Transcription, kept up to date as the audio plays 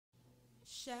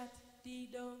Shut the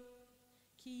door,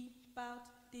 keep out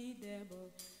the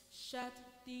devil. Shut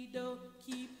the door,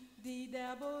 keep the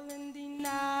devil in the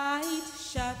night.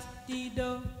 Shut the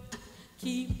door,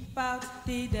 keep out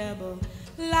the devil.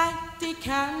 Light the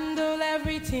candle,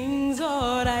 everything's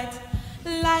alright.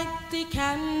 Light the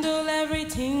candle,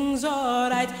 everything's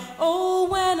alright. Oh,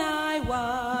 when I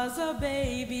was a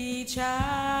baby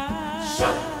child.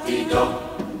 Shut the door,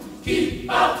 keep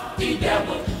out the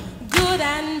devil. Good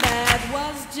and bad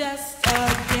was just a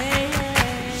game.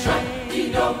 Shut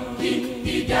the door, keep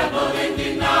the devil in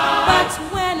the night. But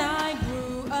when I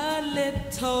grew a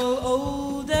little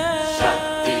older,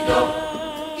 shut the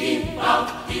door, keep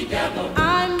out the devil.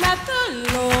 I met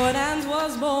the Lord and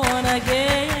was born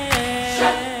again.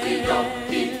 Shut the door,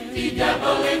 keep the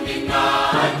devil in the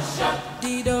night. Shut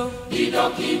the door,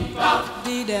 keep out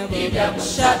the devil. The devil.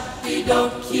 Shut the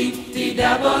door, keep the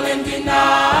devil in the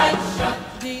night. Shut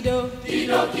the door,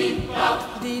 keep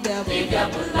out the devil. The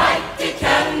devil. Light the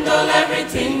candle,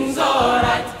 everything's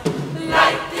alright.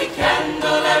 Light the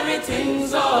candle,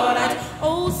 everything's alright.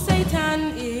 Oh,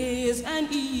 Satan is an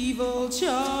evil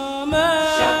charmer.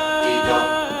 Shut the door,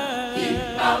 keep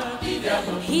out the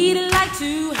devil. He'd like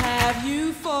to have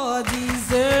you for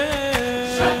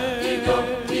dessert. Shut the door,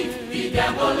 keep the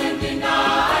devil in the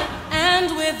night.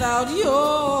 And without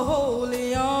your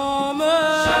holy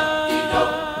armor, shut the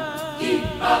door,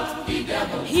 keep out the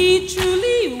devil. He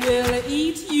truly will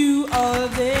eat you all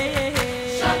day.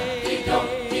 Shut the door,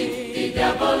 keep the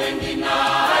devil in the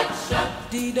night. Shut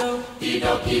the door,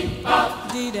 keep out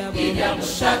the devil. The devil.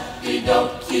 Shut the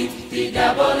door, keep the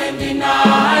devil in the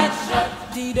night.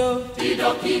 Shut the door,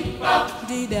 keep out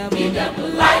the devil. The devil.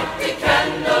 Light the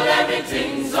candle,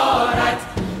 everything's alright.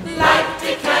 Light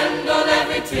the candle,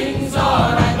 everything's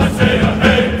alright. Let's say a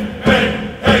hey, hey,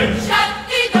 hey. Shut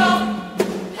the door.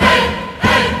 Hey,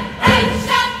 hey, hey.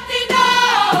 Shut the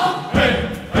door. Hey,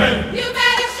 hey. You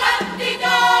better shut the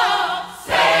door.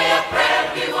 Say a prayer,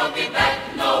 we won't be back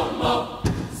no more.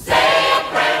 Say a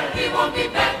prayer, we won't be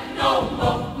back no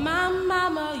more. My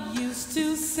mama used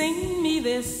to sing me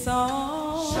this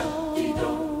song. Shut the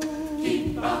door,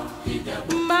 keep out the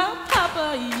devil. My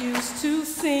papa used to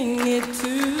sing it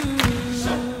too.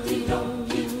 Shut the door,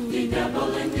 keep the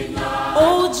devil in the night.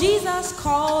 Oh, Jesus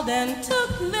called and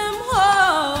took them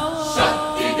home. Shut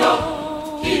the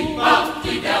door, keep out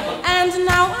the devil. And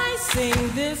now I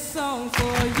sing this song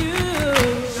for you.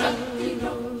 Shut the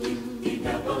door, keep the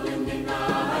devil in the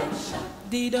night. Shut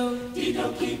the door,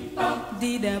 keep out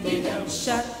the devil.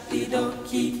 Shut the door,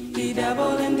 keep the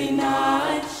devil in the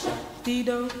night. Shut the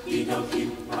door, keep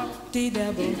out the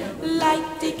devil.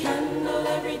 Light the candle,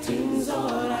 everything's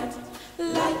alright.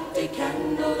 Light the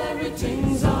candle,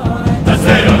 everything's alright. Let's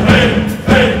say a hey,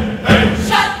 hey, hey.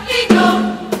 Shut the door.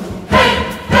 Hey,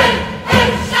 hey, hey.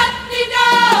 Shut the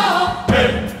door. Hey,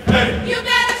 hey. You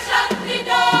better shut the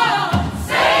door.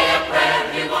 Say a prayer,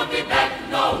 we won't be back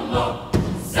no more.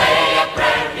 Say a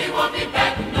prayer, we won't be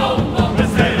back no more.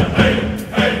 Let's say a hey,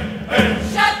 hey, hey.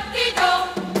 Shut the door.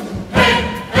 Hey,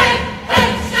 hey, hey.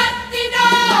 Shut the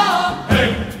door. Hey,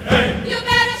 hey. You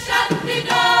better shut the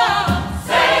door.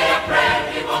 Say a prayer,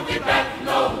 we won't be back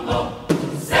no more.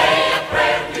 Say a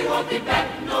prayer, we won't be back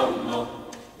no more.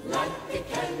 Light the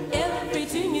candle.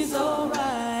 Everything is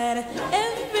alright.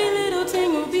 Every little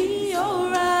thing will be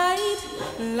alright.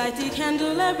 Light the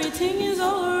candle, everything is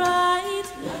alright.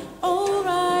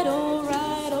 Alright,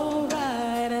 alright,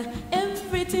 alright.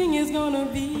 Everything is gonna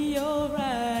be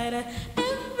alright.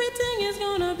 Everything is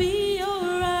gonna be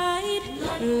alright.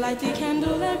 Light the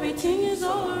candle, everything is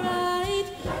alright.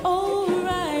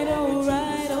 Alright,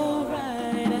 alright,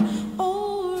 alright.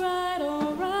 Alright,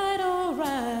 alright,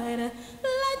 alright.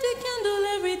 Light the candle,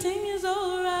 everything is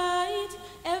alright.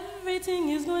 Everything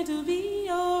is going to be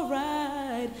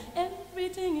alright.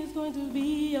 Everything is going to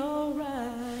be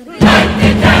alright. Light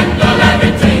the candle.